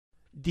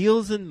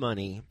Deals and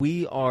money.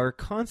 We are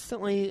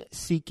constantly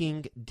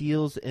seeking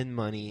deals and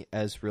money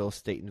as real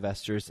estate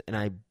investors, and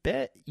I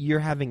bet you're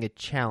having a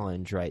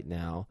challenge right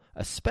now,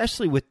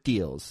 especially with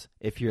deals,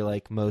 if you're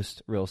like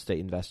most real estate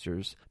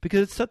investors, because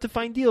it's tough to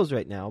find deals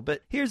right now.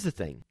 But here's the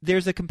thing.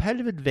 There's a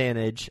competitive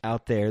advantage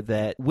out there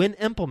that when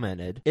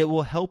implemented, it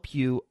will help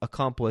you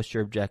accomplish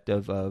your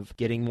objective of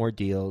getting more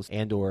deals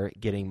and or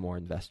getting more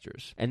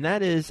investors. And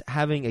that is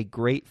having a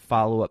great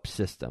follow-up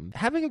system.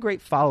 Having a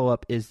great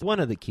follow-up is one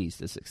of the keys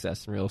to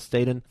success in real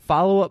estate, and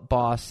Follow Up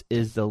Boss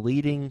is the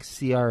leading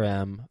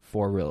CRM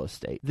for real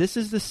estate. This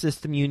is the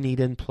system you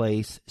need in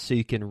place so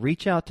you can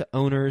reach out to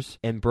owners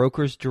and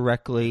brokers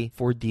directly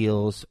for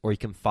deals, or you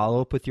can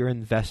follow up with your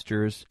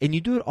investors, and you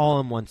do it all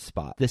in one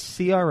spot. The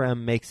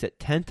CRM makes it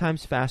 10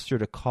 times faster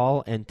to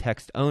call and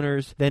text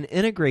owners, then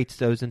integrates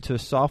those into a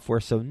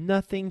software so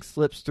nothing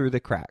slips through the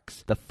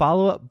cracks. The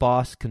Follow Up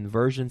Boss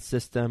conversion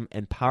system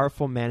and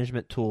powerful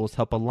management tools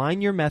help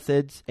align your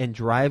methods and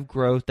drive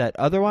growth that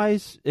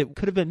otherwise it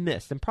could have been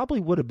missed and probably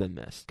would have been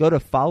missed. Go to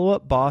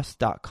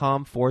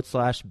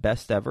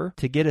followupboss.com/best ever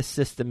to get a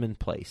system in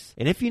place.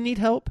 And if you need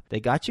help, they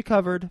got you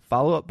covered.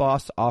 Follow Up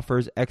Boss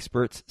offers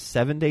experts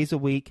 7 days a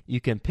week. You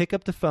can pick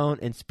up the phone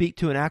and speak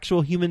to an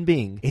actual human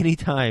being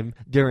anytime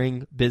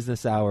during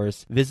business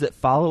hours. Visit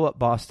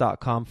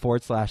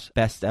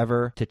followupboss.com/best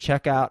ever to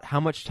check out how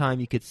much time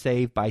you could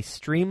save by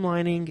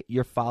streamlining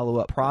your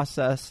follow-up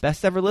process.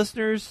 Best Ever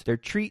listeners, they're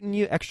treating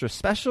you extra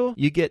special.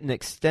 You get an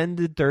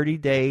extended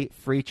 30-day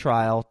free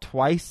trial,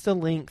 twice the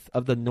length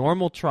of the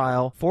normal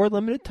trial for a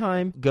limited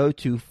time. Go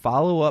to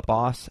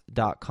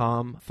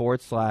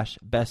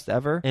followupboss.com/best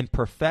ever and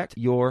perfect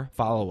your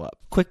follow-up.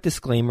 Quick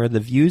disclaimer, the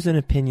views and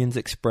opinions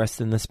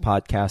expressed in this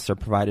podcast are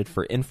provided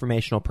for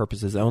informational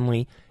purposes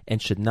only and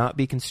should not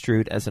be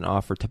construed as an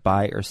offer to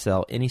buy or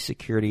sell any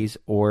securities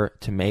or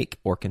to make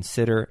or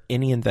consider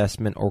any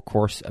investment or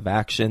course of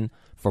action.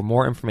 For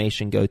more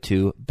information, go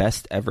to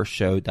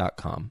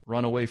bestevershow.com.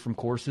 Run away from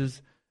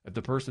courses. If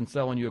the person's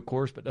selling you a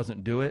course but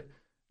doesn't do it,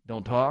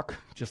 don't talk,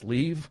 just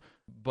leave.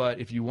 But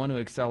if you want to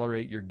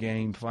accelerate your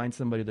game, find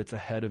somebody that's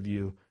ahead of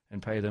you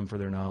and pay them for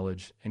their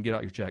knowledge and get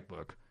out your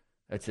checkbook.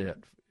 That's it.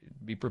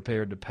 Be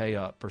prepared to pay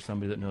up for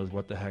somebody that knows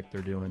what the heck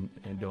they're doing,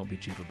 and don't be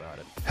cheap about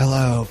it.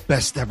 Hello,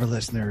 Best Ever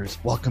listeners.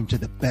 Welcome to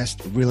the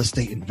best real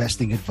estate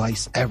investing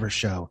advice ever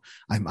show.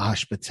 I'm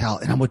Ash Patel,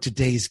 and I'm with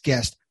today's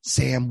guest,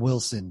 Sam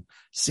Wilson.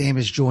 Sam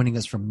is joining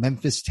us from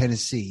Memphis,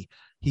 Tennessee.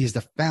 He is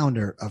the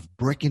founder of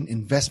Bricken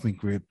Investment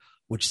Group,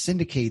 which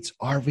syndicates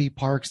RV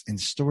parks and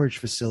storage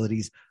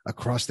facilities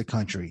across the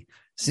country.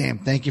 Sam,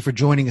 thank you for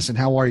joining us, and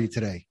how are you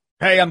today?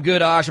 Hey, I'm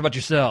good, Ash. How about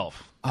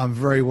yourself? I'm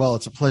very well.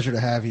 It's a pleasure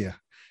to have you.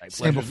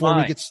 Sam, before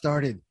we get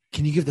started,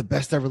 can you give the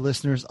Best Ever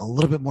listeners a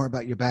little bit more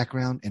about your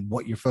background and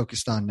what you're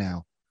focused on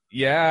now?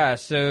 Yeah,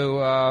 so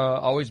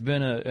always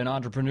been an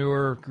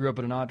entrepreneur, grew up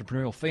in an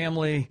entrepreneurial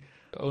family,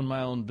 owned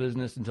my own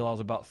business until I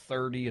was about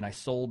 30, and I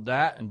sold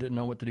that and didn't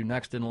know what to do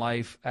next in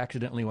life.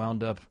 Accidentally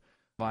wound up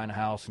buying a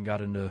house and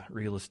got into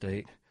real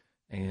estate.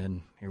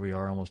 And here we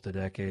are almost a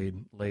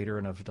decade later,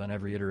 and I've done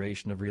every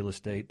iteration of real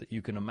estate that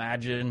you can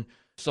imagine,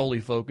 solely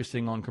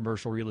focusing on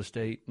commercial real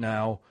estate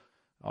now.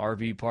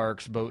 RV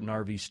parks, boat and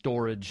RV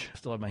storage.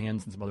 Still have my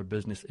hands in some other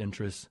business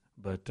interests,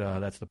 but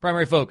that's the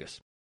primary focus.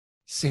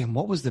 Sam,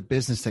 what was the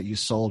business that you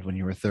sold when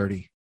you were 30?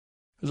 It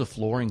was a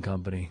flooring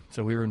company.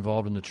 So we were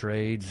involved in the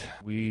trades.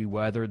 We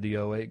weathered the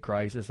 '08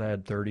 crisis. I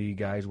had 30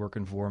 guys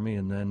working for me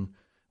and then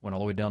went all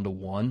the way down to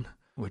one,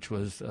 which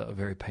was a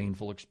very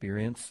painful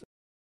experience.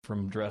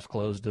 From dress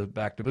clothes to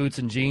back to boots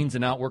and jeans,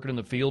 and out working in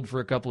the field for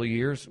a couple of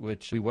years,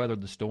 which we weathered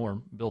the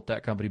storm, built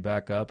that company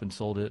back up and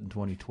sold it in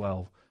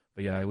 2012.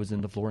 But yeah, I was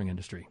in the flooring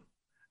industry.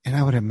 And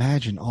I would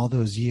imagine all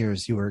those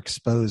years you were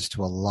exposed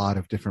to a lot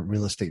of different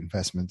real estate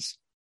investments.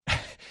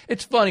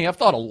 It's funny. I've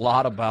thought a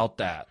lot about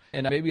that.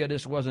 And maybe I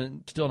just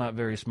wasn't, still not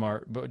very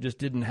smart, but just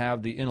didn't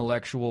have the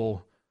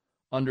intellectual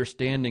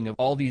understanding of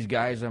all these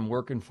guys I'm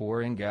working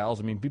for and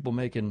gals. I mean, people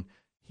making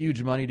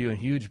huge money doing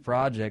huge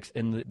projects.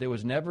 And there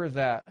was never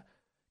that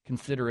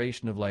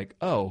consideration of like,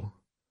 oh,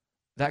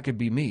 that could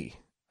be me.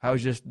 I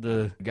was just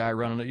the guy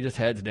running, just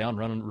heads down,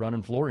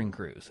 running flooring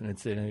crews. And I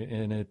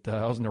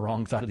was on the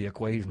wrong side of the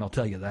equation, I'll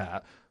tell you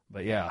that.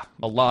 But yeah,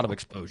 a lot of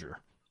exposure.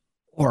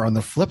 Or on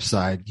the flip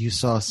side, you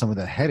saw some of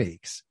the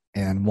headaches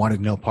and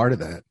wanted no part of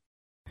that.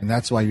 And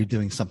that's why you're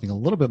doing something a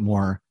little bit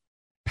more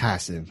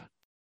passive.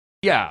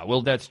 Yeah,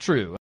 well, that's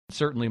true.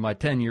 Certainly my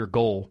 10-year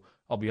goal,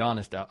 I'll be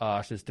honest,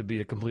 Ash, is to be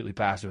a completely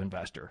passive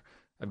investor.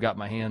 I've got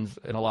my hands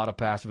in a lot of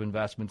passive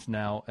investments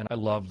now, and I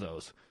love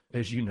those.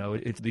 As you know,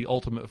 it's the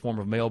ultimate form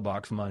of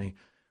mailbox money,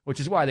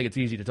 which is why I think it's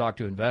easy to talk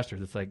to investors.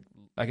 It's like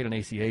I get an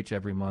ACH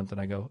every month, and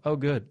I go, oh,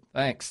 good,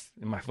 thanks.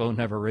 And my phone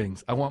never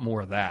rings. I want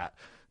more of that.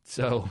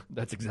 So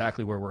that's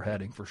exactly where we're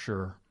heading for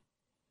sure.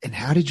 And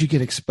how did you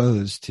get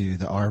exposed to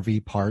the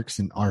RV parks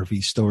and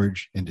RV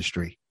storage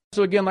industry?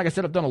 So again, like I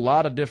said, I've done a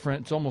lot of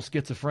different, it's almost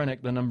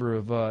schizophrenic, the number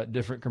of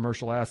different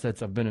commercial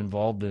assets I've been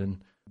involved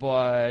in.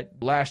 But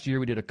last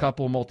year we did a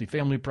couple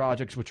multifamily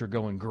projects, which are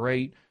going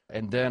great.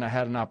 And then I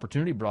had an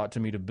opportunity brought to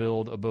me to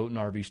build a boat and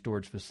RV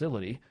storage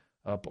facility.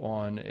 up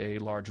on a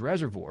large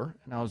reservoir.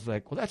 And I was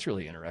like, well, that's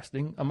really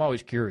interesting. I'm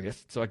always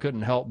curious, so I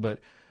couldn't help but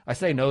I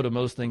say no to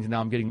most things.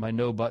 Now I'm getting my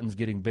no buttons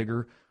getting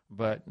bigger,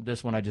 but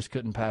this one I just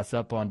couldn't pass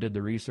up on, did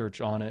the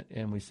research on it.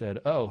 And we said,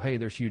 oh, hey,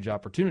 there's huge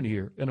opportunity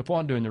here. And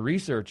upon doing the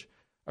research,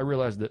 I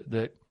realized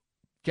that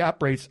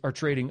cap rates are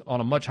trading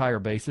on a much higher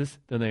basis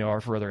than they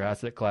are for other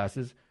asset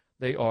classes.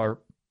 They are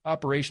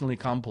operationally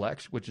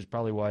complex, which is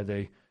probably why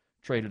they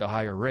trade at a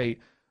higher rate.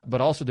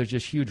 But also there's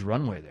just huge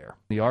runway there.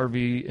 The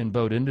RV and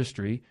boat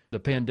industry, the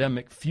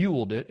pandemic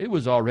fueled it. It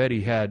was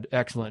already had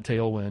excellent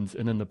tailwinds,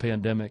 and then the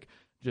pandemic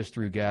just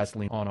threw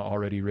gasoline on an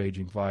already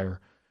raging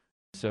fire.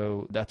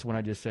 So that's when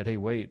I just said, hey,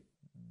 wait,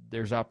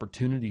 there's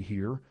opportunity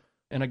here.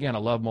 And again, I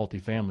love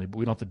multifamily, but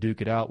we don't have to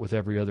duke it out with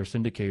every other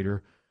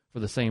syndicator for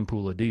the same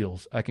pool of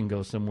deals. I can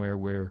go somewhere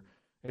where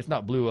it's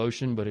not blue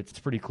ocean, but it's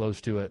pretty close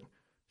to it.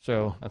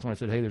 So that's when I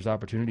said, hey, there's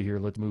opportunity here.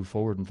 Let's move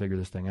forward and figure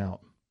this thing out.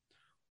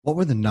 What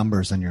were the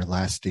numbers on your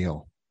last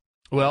deal?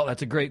 Well,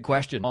 that's a great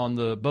question. On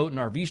the boat and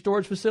RV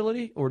storage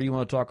facility, or do you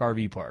want to talk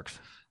RV parks?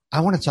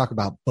 I want to talk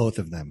about both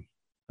of them.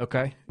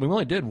 Okay. We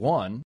only did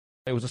one.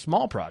 It was a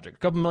small project, a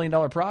couple $1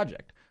 million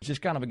project. It's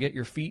just kind of a get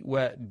your feet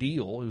wet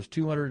deal. It was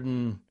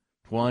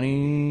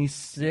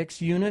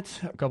 226 units,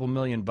 a couple $1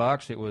 million.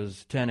 It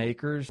was 10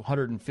 acres.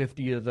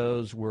 150 of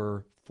those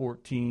were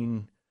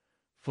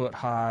 14-foot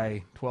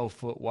high,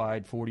 12-foot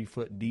wide,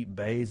 40-foot deep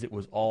bays. It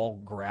was all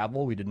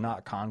gravel. We did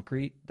not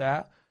concrete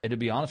that. And to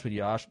be honest with you,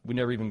 Josh, we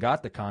never even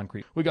got the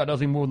concrete. We got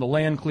nothing more than the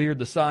land cleared,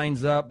 the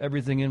signs up,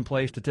 everything in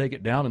place to take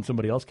it down, and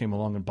somebody else came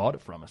along and bought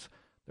it from us.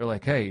 They're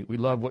like, hey, we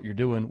love what you're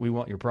doing. We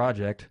want your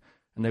project.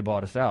 And they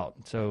bought us out.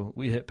 So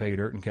we hit pay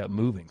dirt and kept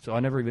moving. So I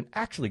never even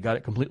actually got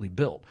it completely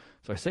built.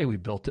 So I say we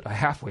built it. I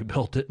halfway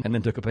built it and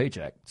then took a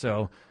paycheck.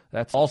 So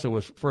that's also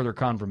was further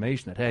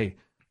confirmation that, hey,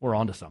 we're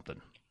onto something.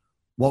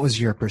 What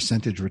was your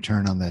percentage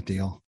return on that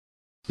deal?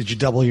 Did you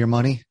double your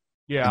money?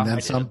 Yeah, and then I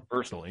some? did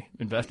personally.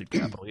 Invested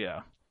capital,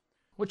 yeah.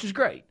 Which is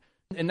great.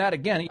 And that,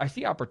 again, I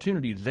see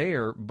opportunity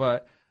there,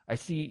 but I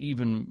see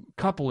even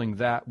coupling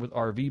that with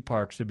RV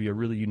parks to be a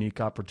really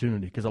unique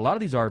opportunity, because a lot of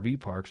these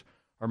RV parks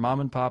are mom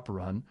and pop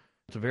run.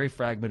 It's a very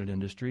fragmented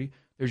industry.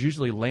 There's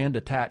usually land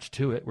attached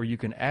to it where you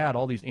can add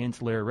all these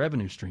ancillary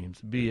revenue streams,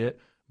 be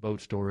it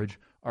boat storage,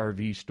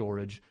 RV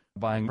storage,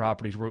 buying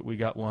properties. We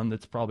got one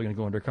that's probably going to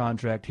go under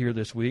contract here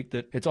this week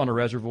that it's on a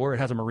reservoir. It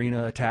has a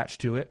marina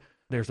attached to it.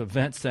 There's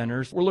event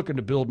centers. We're looking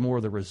to build more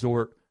of the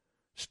resort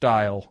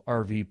style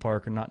RV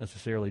park and not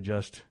necessarily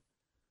just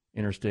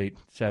Interstate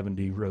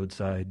 70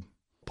 roadside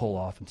pull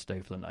off and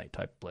stay for the night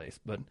type place.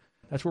 But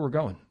that's where we're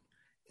going.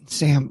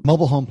 Sam,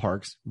 mobile home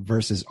parks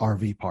versus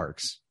RV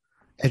parks.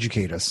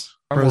 Educate us.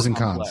 Pros and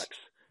cons.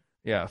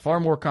 Yeah, far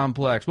more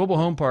complex. Mobile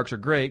home parks are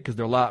great because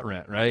they're lot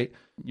rent, right?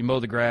 You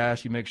mow the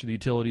grass, you make sure the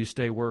utilities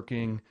stay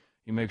working,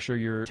 you make sure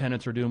your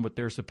tenants are doing what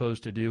they're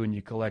supposed to do, and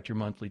you collect your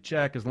monthly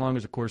check, as long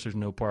as, of course, there's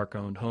no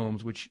park-owned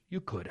homes, which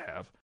you could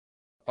have.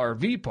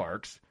 RV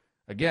parks,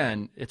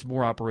 again, it's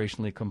more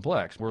operationally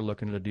complex. We're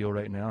looking at a deal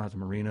right now, it has a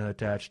marina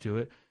attached to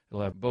it.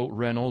 It'll have boat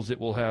rentals, it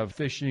will have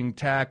fishing,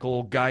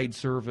 tackle, guide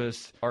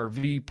service,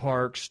 RV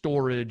park,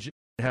 storage.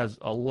 It has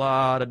a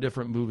lot of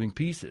different moving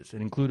pieces.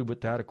 And included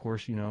with that, of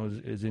course,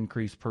 is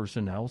increased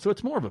personnel. So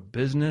it's more of a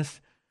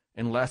business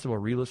and less of a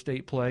real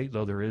estate play,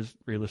 though there is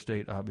real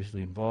estate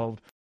obviously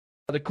involved.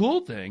 The cool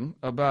thing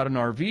about an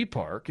RV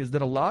park is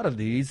that a lot of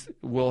these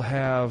will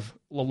have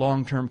a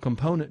long-term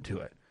component to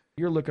it.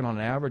 You're looking on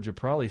an average of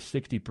probably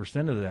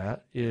 60% of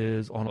that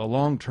is on a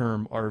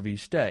long-term RV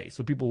stay.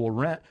 So people will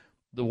rent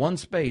the one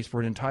space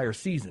for an entire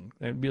season.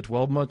 It'd be a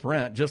 12-month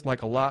rent, just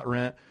like a lot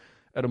rent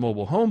at a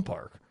mobile home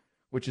park,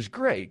 which is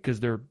great because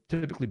they're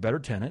typically better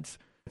tenants.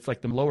 It's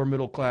like the lower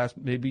middle class,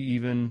 maybe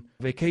even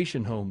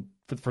vacation home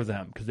for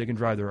them because they can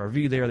drive their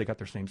RV there. They got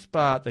their same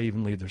spot. They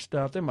even leave their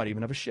stuff. They might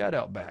even have a shed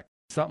out back,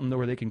 something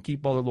where they can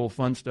keep all their little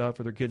fun stuff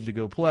for their kids to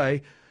go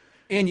play,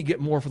 and you get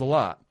more for the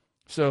lot.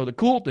 So the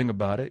cool thing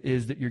about it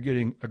is that you're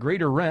getting a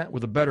greater rent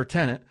with a better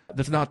tenant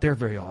that's not there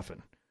very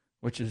often,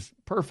 which is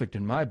perfect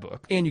in my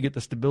book. And you get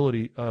the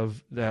stability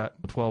of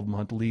that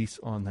 12-month lease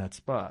on that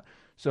spot.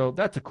 So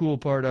that's a cool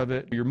part of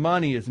it. Your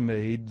money is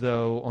made,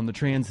 though, on the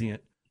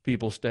transient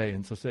people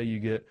staying. So say you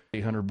get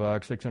 $800,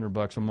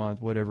 $600 a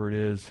month, whatever it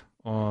is,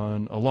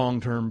 on a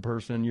long-term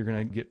person, you're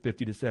going to get $50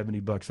 to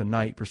 $70 a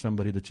night for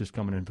somebody that's just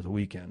coming in for the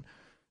weekend.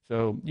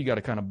 So you got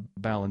to kind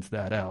of balance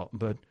that out.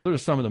 But those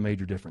are some of the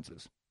major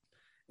differences.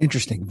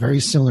 Interesting. Very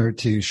similar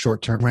to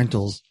short-term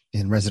rentals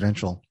in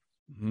residential.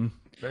 Mm-hmm.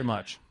 Very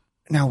much.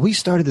 Now, we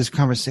started this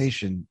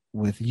conversation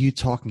with you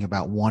talking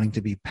about wanting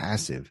to be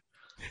passive.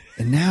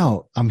 And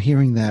now I'm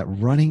hearing that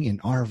running an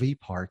RV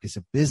park is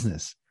a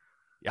business.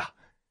 Yeah.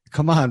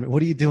 Come on.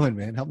 What are you doing,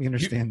 man? Help me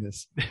understand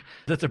this.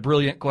 That's a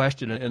brilliant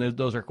question. And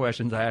those are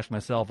questions I ask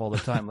myself all the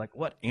time. Like,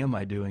 what am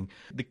I doing?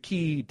 The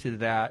key to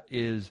that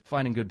is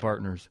finding good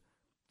partners.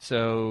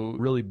 So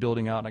really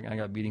building out, I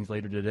got meetings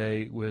later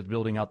today with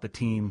building out the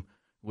team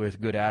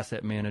with good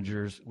asset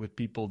managers, with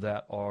people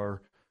that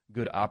are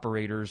good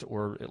operators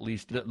or at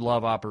least that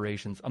love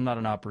operations. I'm not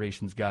an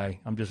operations guy.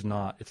 I'm just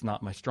not. It's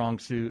not my strong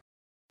suit.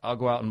 I'll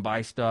go out and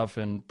buy stuff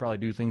and probably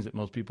do things that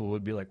most people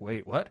would be like,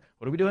 wait, what?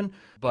 What are we doing?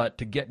 But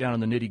to get down in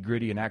the nitty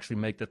gritty and actually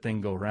make the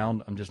thing go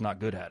round, I'm just not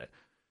good at it.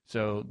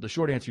 So the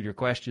short answer to your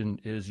question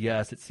is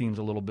yes, it seems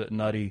a little bit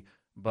nutty,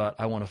 but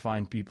I want to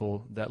find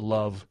people that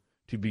love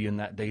to be in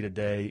that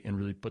day-to-day and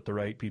really put the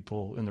right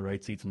people in the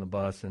right seats in the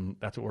bus, and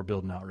that's what we're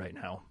building out right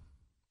now.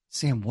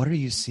 Sam, what are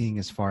you seeing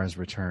as far as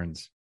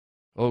returns?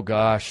 Oh,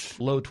 gosh,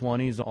 low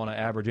 20s on an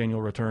average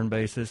annual return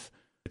basis.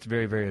 It's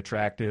very, very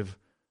attractive.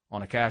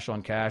 On a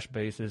cash-on-cash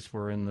basis,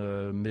 we're in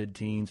the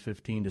mid-teens,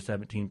 15 to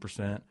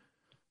 17%.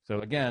 So,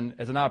 again,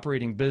 as an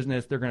operating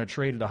business, they're going to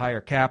trade at a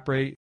higher cap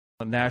rate.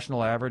 The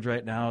national average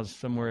right now is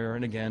somewhere,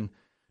 and again,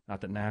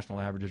 not that national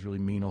averages really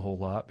mean a whole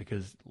lot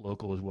because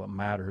local is what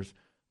matters,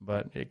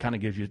 but it kind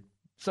of gives you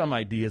some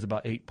ideas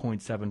about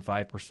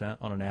 8.75%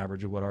 on an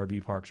average of what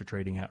RV parks are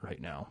trading at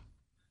right now.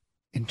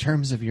 In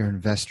terms of your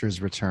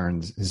investors'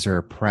 returns, is there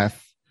a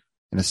pref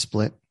and a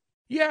split?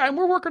 Yeah, and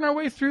we're working our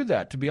way through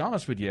that, to be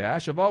honest with you,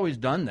 Ash. I've always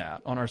done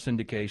that on our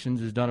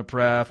syndications, is done a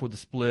pref with a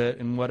split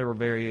and whatever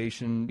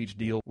variation each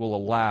deal will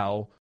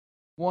allow.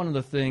 One of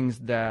the things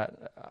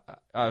that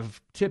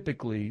I've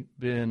typically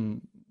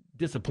been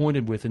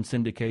disappointed with in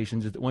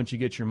syndications is that once you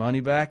get your money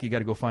back, you got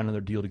to go find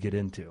another deal to get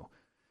into.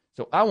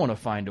 So I want to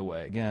find a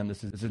way. Again,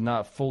 this is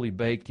not fully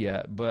baked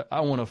yet, but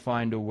I want to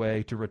find a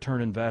way to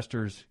return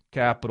investors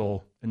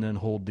capital and then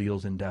hold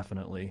deals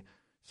indefinitely.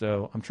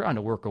 So I'm trying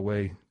to work a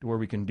way to where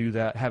we can do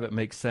that, have it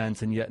make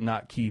sense, and yet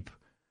not keep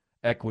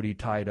equity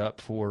tied up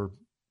for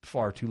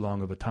far too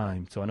long of a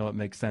time. So I know it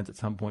makes sense at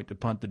some point to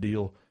punt the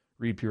deal,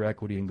 reap your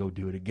equity, and go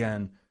do it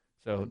again.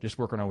 So just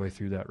working our way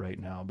through that right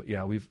now. But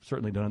yeah, we've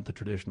certainly done it the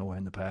traditional way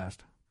in the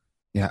past.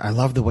 Yeah, I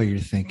love the way you're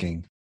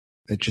thinking.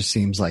 It just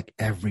seems like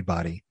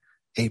everybody,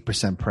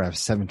 8% pref,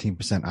 17%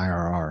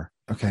 IRR.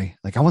 Okay,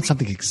 like I want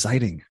something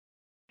exciting.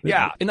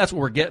 Yeah, and that's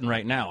what we're getting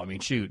right now. I mean,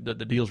 shoot, the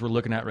deals we're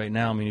looking at right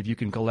now, I mean, if you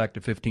can collect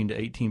a 15 to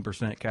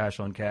 18% cash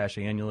on cash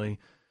annually,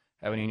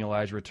 have an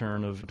annualized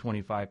return of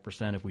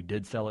 25% if we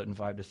did sell it in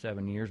 5 to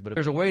 7 years. But if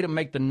there's a way to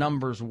make the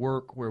numbers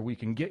work where we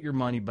can get your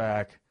money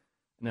back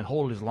and then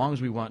hold it as long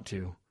as we want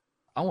to,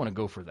 I want to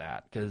go for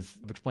that because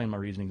I've explained my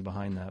reasonings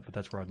behind that, but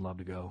that's where I'd love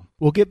to go.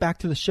 We'll get back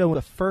to the show,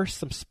 but first,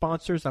 some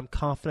sponsors I'm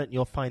confident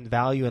you'll find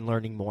value in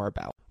learning more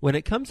about. When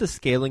it comes to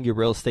scaling your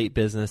real estate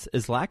business,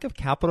 is lack of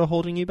capital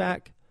holding you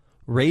back?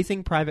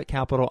 Raising private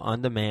capital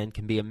on demand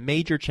can be a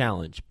major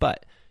challenge,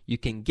 but you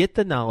can get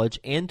the knowledge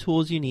and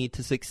tools you need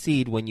to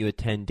succeed when you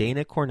attend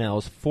Dana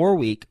Cornell's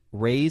 4-week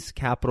Raise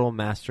Capital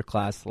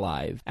Masterclass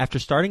Live. After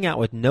starting out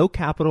with no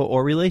capital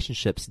or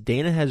relationships,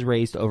 Dana has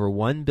raised over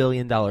 $1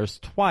 billion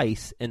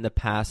twice in the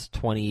past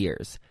 20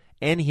 years,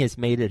 and he has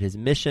made it his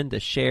mission to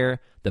share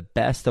the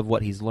best of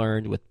what he's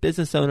learned with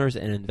business owners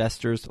and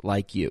investors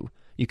like you.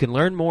 You can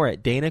learn more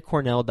at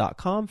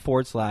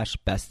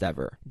danacornell.com/best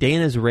ever.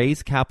 Dana's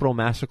Raise Capital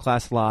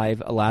Masterclass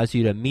Live allows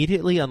you to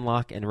immediately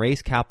unlock and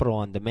raise capital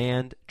on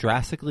demand,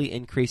 drastically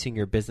increasing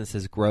your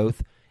business's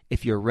growth.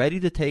 If you're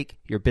ready to take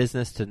your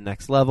business to the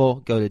next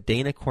level, go to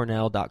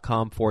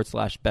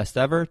danacornell.com/best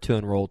ever to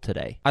enroll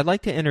today. I'd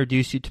like to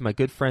introduce you to my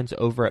good friends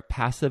over at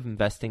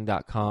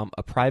PassiveInvesting.com,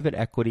 a private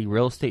equity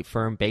real estate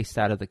firm based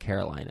out of the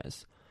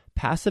Carolinas.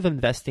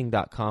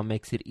 PassiveInvesting.com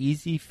makes it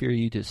easy for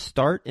you to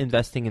start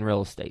investing in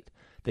real estate.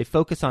 They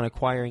focus on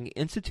acquiring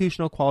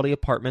institutional quality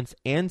apartments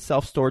and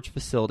self-storage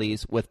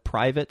facilities with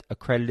private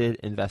accredited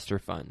investor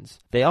funds.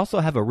 They also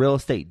have a real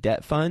estate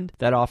debt fund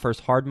that offers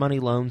hard money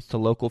loans to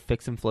local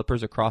fix and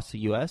flippers across the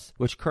U.S.,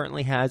 which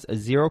currently has a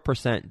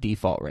 0%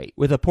 default rate.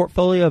 With a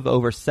portfolio of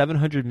over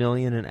 $700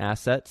 million in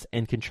assets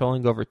and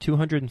controlling over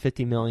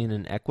 $250 million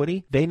in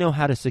equity, they know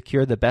how to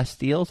secure the best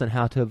deals and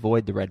how to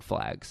avoid the red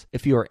flags.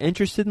 If you are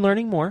interested in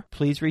learning more,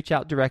 please reach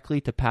out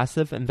directly to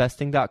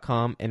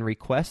PassiveInvesting.com and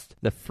request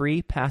the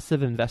free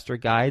Passive Investor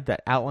Guide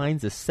that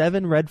outlines the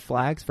 7 red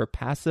flags for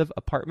passive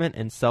apartment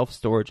and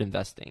self-storage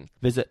investing.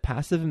 Visit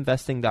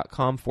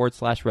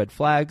PassiveInvesting.com/red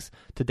flags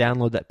to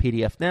download that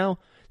PDF now.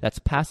 That's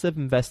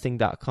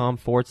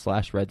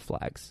PassiveInvesting.com/red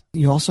flags.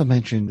 You also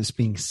mentioned this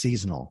being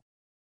seasonal.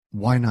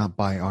 Why not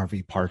buy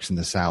RV parks in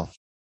the South?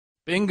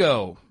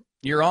 Bingo.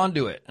 You're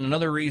onto it. And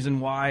another reason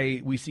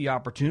why we see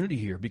opportunity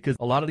here, because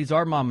a lot of these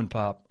are mom and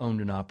pop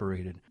owned and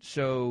operated.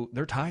 So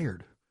they're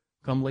tired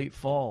come late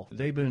fall.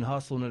 They've been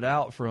hustling it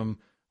out from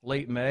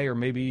late May or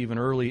maybe even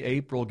early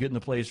April, getting the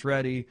place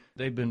ready.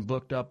 They've been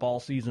booked up all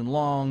season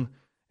long.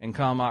 And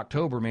come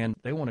October, man,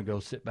 they want to go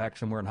sit back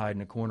somewhere and hide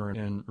in a corner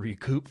and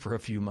recoup for a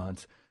few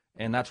months.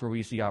 And that's where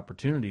we see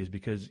opportunities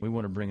because we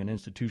want to bring an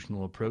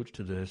institutional approach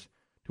to this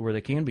to where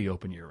they can be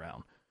open year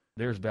round.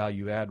 There's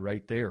value add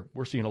right there.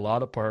 We're seeing a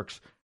lot of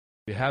parks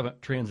we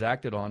haven't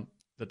transacted on,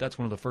 but that's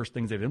one of the first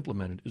things they've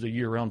implemented is a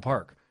year-round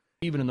park.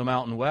 Even in the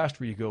Mountain West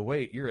where you go,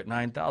 wait, you're at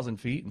 9,000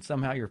 feet and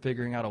somehow you're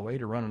figuring out a way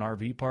to run an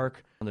RV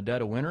park in the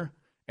dead of winter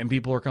and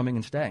people are coming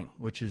and staying,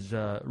 which is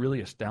really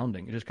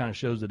astounding. It just kind of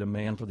shows the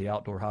demand for the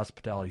outdoor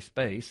hospitality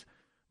space,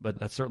 but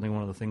that's certainly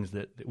one of the things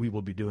that we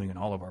will be doing in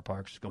all of our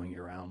parks going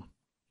year-round.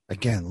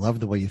 Again, love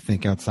the way you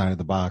think outside of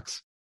the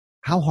box.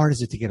 How hard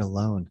is it to get a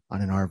loan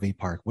on an RV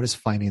park? What does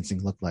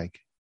financing look like?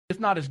 It's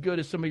not as good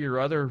as some of your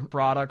other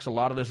products. A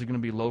lot of this is going to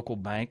be local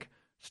bank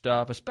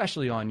stuff,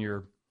 especially on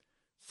your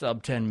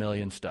sub 10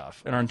 million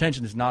stuff. And our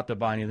intention is not to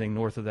buy anything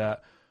north of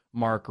that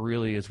mark,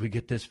 really, as we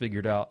get this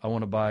figured out. I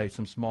want to buy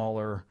some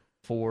smaller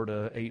 $4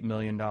 to $8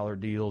 million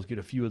deals, get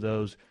a few of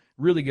those,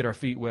 really get our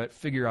feet wet,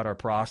 figure out our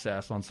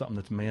process on something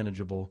that's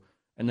manageable,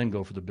 and then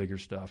go for the bigger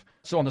stuff.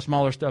 So on the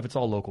smaller stuff, it's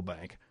all local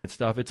bank. It's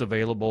stuff, it's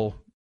available.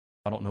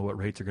 I don't know what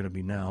rates are going to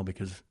be now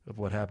because of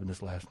what happened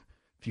this last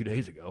few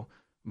days ago,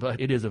 but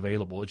it is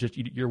available. It's just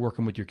you're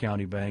working with your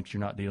county banks.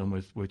 You're not dealing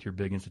with your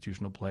big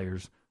institutional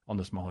players on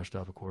the smaller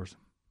stuff, of course.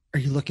 Are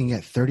you looking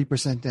at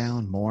 30%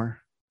 down, more?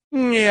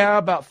 Yeah,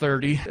 about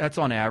 30. That's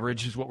on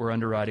average is what we're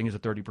underwriting is a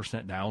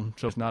 30% down.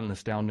 So it's not an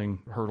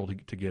astounding hurdle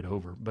to get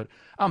over. But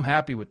I'm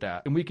happy with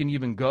that. And we can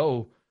even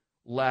go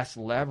less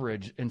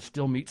leverage and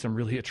still meet some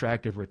really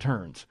attractive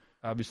returns.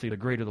 Obviously, the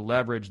greater the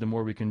leverage, the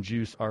more we can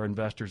juice our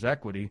investors'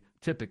 equity,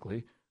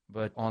 typically.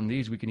 But on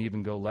these, we can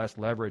even go less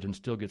leverage and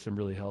still get some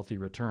really healthy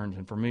returns.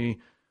 And for me,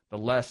 the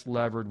less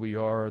levered we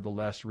are, the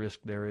less risk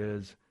there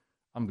is.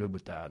 I'm good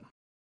with that.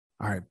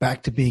 All right,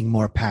 back to being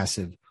more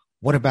passive.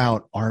 What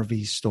about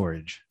RV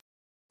storage?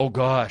 Oh,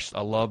 gosh,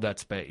 I love that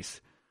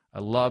space. I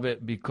love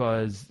it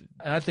because,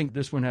 and I think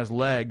this one has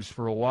legs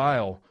for a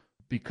while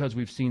because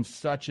we've seen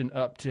such an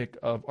uptick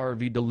of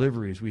RV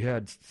deliveries. We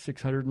had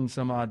 600 and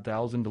some odd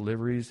thousand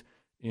deliveries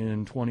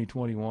in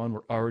 2021. We're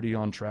already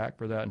on track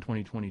for that in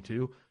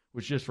 2022,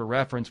 which just for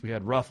reference, we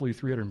had roughly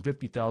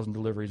 350,000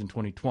 deliveries in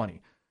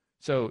 2020.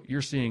 So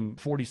you're seeing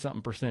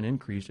 40-something%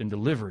 increase in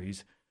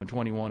deliveries in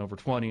 21 over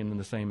 20 and then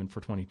the same for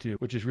 22,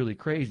 which is really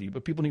crazy.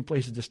 But people need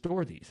places to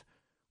store these.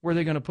 Where are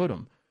they going to put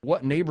them?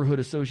 What neighborhood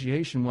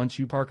association wants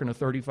you parking a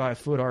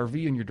 35-foot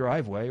RV in your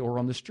driveway or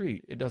on the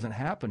street? It doesn't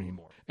happen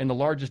anymore. And the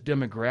largest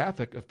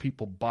demographic of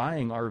people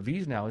buying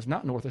RVs now is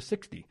not north of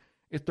 60.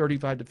 It's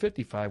 35 to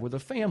 55 with a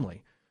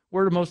family.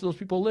 Where do most of those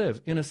people live?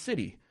 In a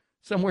city,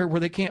 somewhere where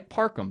they can't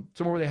park them,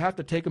 somewhere where they have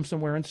to take them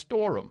somewhere and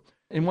store them.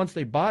 And once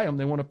they buy them,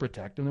 they want to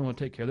protect them. They want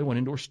to take care of them. They want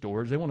indoor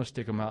storage. They want to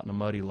stick them out in a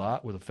muddy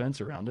lot with a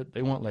fence around it.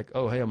 They want like,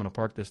 oh, hey, I'm going to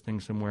park this thing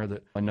somewhere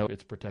that I know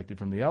it's protected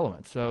from the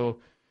elements. So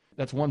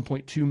that's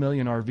 1.2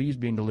 million RVs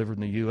being delivered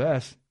in the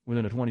U.S.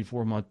 within a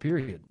 24-month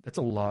period. That's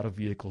a lot of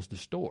vehicles to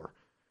store.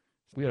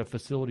 We had a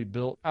facility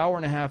built an hour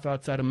and a half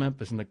outside of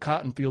Memphis in the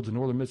cotton fields in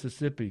northern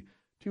Mississippi.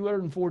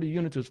 240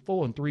 units was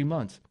full in 3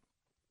 months.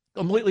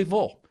 Completely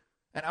full.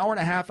 An hour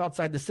and a half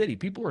outside the city.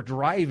 People are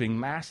driving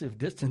massive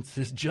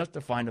distances just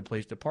to find a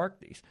place to park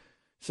these.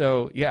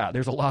 So, yeah,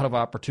 there's a lot of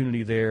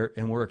opportunity there,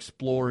 and we're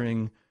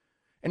exploring,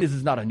 and this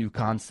is not a new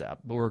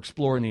concept, but we're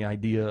exploring the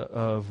idea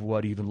of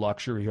what even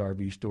luxury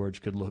RV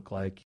storage could look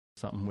like,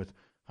 something with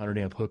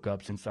 100-amp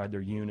hookups inside their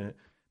unit,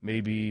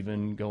 maybe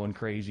even going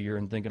crazier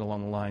and thinking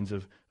along the lines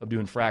of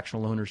doing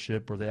fractional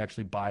ownership where they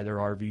actually buy their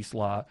RV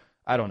slot.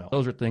 I don't know.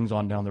 Those are things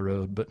on down the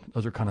road, but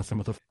those are kind of some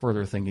of the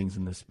further thinkings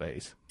in this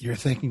space. You're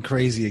thinking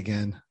crazy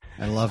again.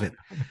 I love it.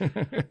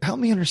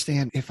 Help me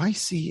understand, if I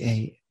see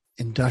a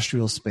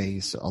industrial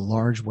space, a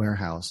large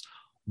warehouse,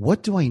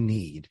 what do I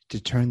need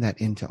to turn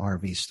that into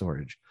RV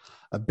storage?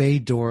 A bay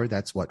door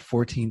that's what,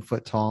 14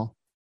 foot tall?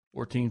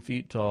 14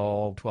 feet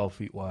tall, 12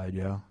 feet wide,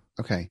 yeah.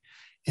 Okay.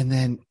 And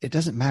then it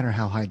doesn't matter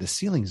how high the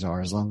ceilings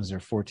are as long as they're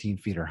 14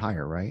 feet or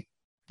higher, right?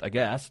 I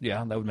guess,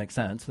 yeah, that would make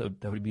sense.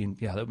 That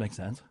would make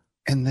sense.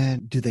 And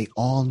then do they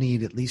all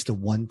need at least a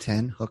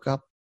 110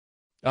 hookup?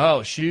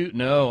 Oh, shoot,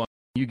 no.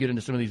 You get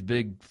into some of these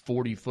big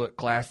 40-foot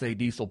Class A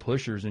diesel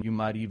pushers, and you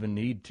might even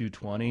need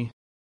 220.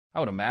 I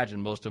would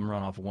imagine most of them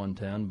run off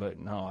 110, but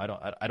no,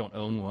 I don't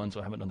own one, so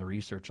I haven't done the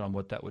research on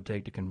what that would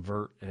take to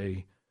convert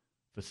a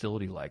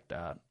facility like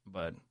that.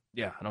 But,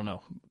 yeah, I don't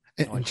know.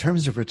 In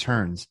terms of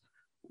returns,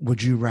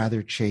 would you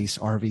rather chase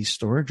RV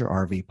storage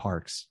or RV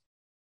parks?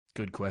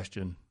 Good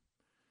question.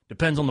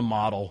 Depends on the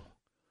model.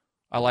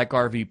 I like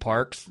RV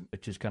parks.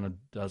 It just kind of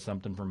does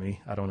something for me.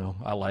 I don't know.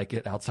 I like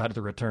it. Outside of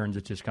the returns,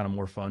 it's just kind of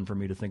more fun for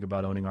me to think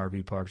about owning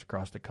RV parks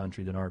across the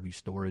country than RV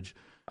storage.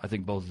 I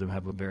think both of them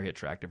have a very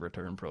attractive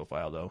return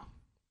profile, though.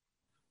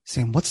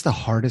 Sam, what's the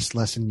hardest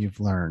lesson you've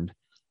learned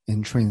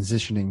in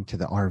transitioning to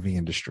the RV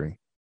industry?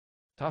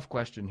 Tough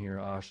question here,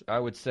 Ash. I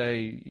would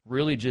say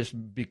really just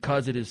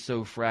because it is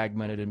so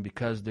fragmented and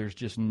because there's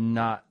just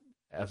not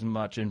as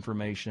much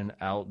information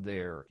out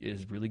there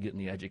is really getting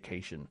the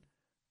education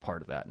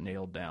part of that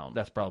nailed down.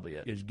 That's probably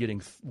it, is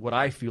getting what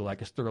I feel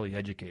like is thoroughly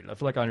educated. I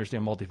feel like I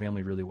understand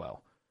multifamily really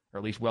well, or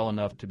at least well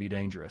enough to be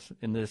dangerous.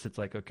 In this, it's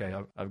like, okay,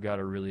 I've got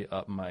to really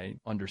up my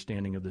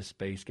understanding of this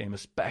space game,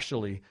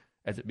 especially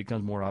as it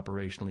becomes more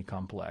operationally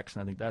complex.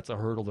 And I think that's a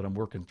hurdle that I'm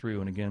working through.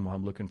 And again, while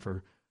I'm looking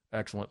for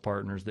excellent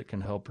partners that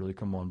can help really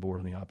come on board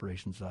on the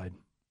operations side.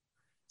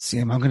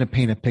 Sam, I'm going to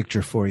paint a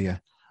picture for you.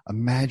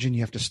 Imagine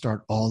you have to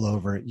start all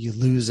over. You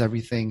lose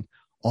everything.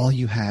 All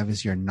you have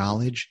is your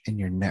knowledge and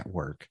your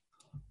network.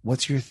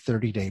 What's your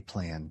 30-day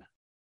plan?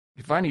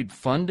 If I need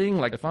funding,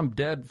 like if I'm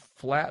dead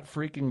flat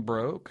freaking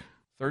broke,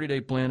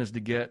 30-day plan is to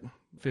get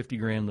 50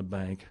 grand in the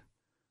bank.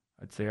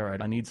 I'd say, all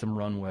right, I need some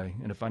runway.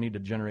 And if I need to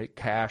generate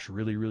cash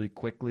really, really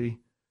quickly,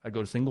 I'd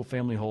go to single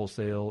family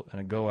wholesale and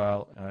I'd go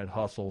out and I'd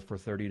hustle for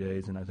 30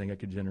 days. And I think I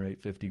could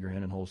generate 50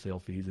 grand in wholesale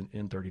fees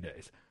in 30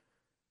 days.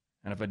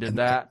 And if I did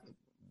that,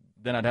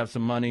 then I'd have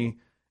some money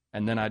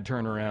and then I'd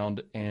turn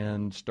around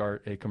and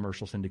start a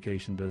commercial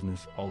syndication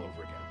business all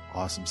over again.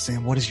 Awesome.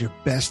 Sam, what is your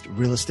best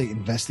real estate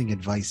investing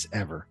advice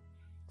ever?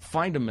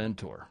 Find a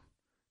mentor.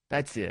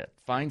 That's it.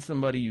 Find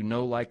somebody you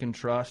know, like, and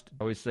trust.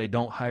 I always say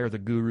don't hire the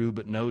guru,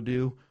 but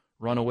do.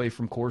 Run away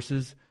from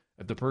courses.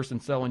 If the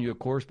person's selling you a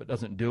course but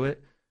doesn't do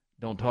it,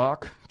 don't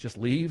talk, just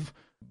leave.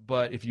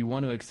 But if you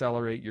want to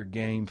accelerate your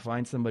game,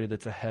 find somebody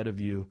that's ahead of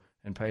you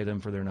and pay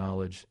them for their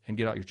knowledge and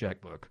get out your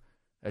checkbook.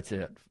 That's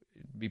it.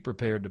 Be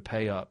prepared to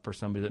pay up for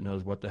somebody that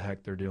knows what the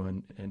heck they're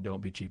doing, and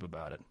don't be cheap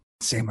about it.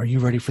 Sam, are you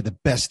ready for the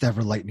best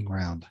ever lightning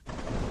round?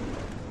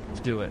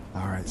 Let's do it.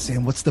 All right,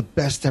 Sam, what's the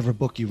best ever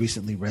book you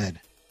recently read?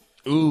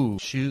 Ooh,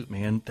 shoot,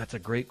 man. That's a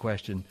great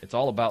question. It's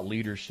all about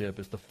leadership.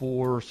 It's the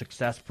 4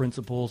 success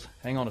principles.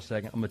 Hang on a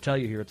second. I'm going to tell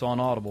you here. It's on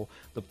Audible.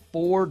 The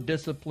 4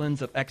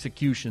 disciplines of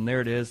execution.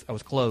 There it is. I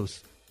was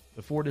close.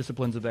 The 4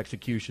 disciplines of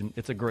execution.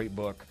 It's a great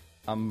book.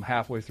 I'm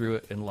halfway through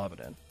it and loving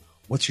it.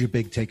 What's your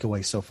big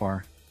takeaway so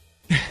far?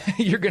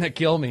 You're going to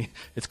kill me.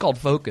 It's called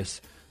focus.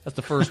 That's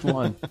the first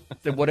one.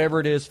 So whatever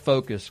it is,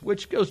 focus,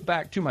 which goes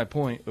back to my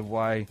point of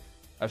why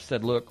I've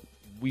said, look,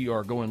 we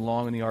are going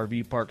long in the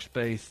RV park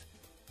space.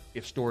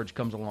 If storage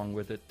comes along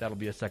with it, that'll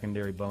be a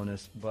secondary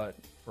bonus. But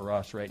for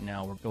us right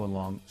now, we're going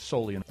long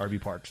solely in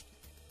RV parks.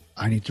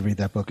 I need to read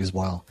that book as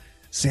well.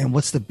 Sam,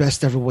 what's the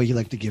best ever way you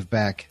like to give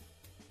back?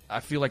 I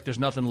feel like there's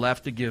nothing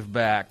left to give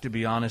back, to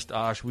be honest,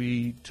 Osh.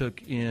 We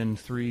took in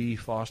 3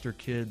 foster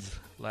kids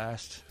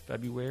last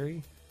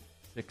February,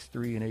 6,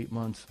 3, and 8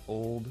 months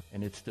old,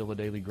 and it's still a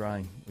daily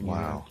grind when you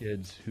have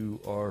kids who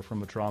are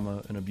from a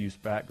trauma and abuse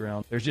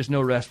background. There's just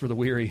no rest for the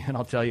weary, and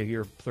I'll tell you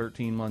here,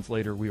 13 months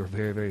later, we were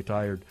very, very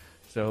tired.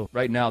 So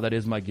right now, that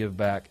is my give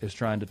back, is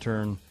trying to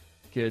turn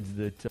kids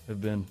that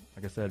have been,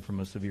 like I said, from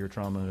a severe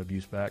trauma and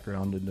abuse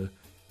background into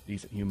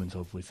decent humans,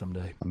 hopefully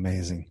someday.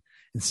 Amazing.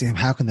 And Sam,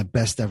 how can the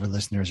best ever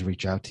listeners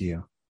reach out to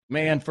you?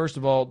 Man, first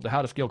of all, the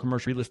How to Scale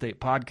Commercial Real Estate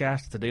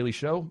podcast, it's a daily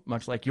show,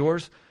 much like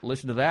yours.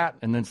 Listen to that.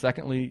 And then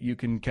secondly, you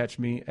can catch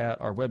me at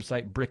our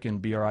website, Bricken,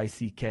 Bricken,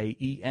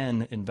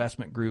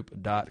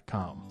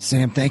 investmentgroup.com.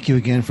 Sam, thank you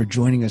again for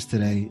joining us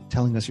today,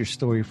 telling us your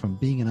story from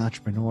being an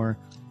entrepreneur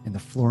in the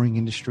flooring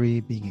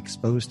industry, being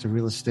exposed to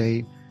real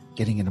estate,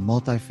 getting into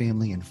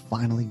multifamily, and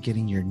finally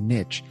getting your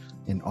niche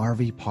in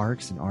RV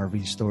parks and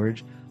RV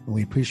storage. And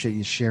we appreciate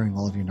you sharing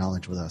all of your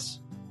knowledge with us.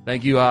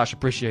 Thank you, Ash.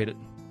 Appreciate it.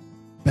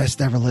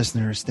 Best ever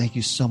listeners, thank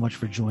you so much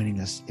for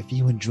joining us. If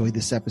you enjoyed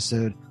this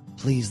episode,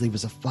 please leave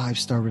us a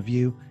 5-star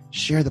review,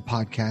 share the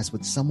podcast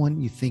with someone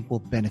you think will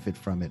benefit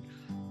from it.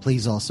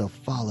 Please also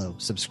follow,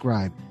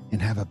 subscribe,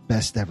 and have a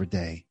best ever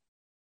day.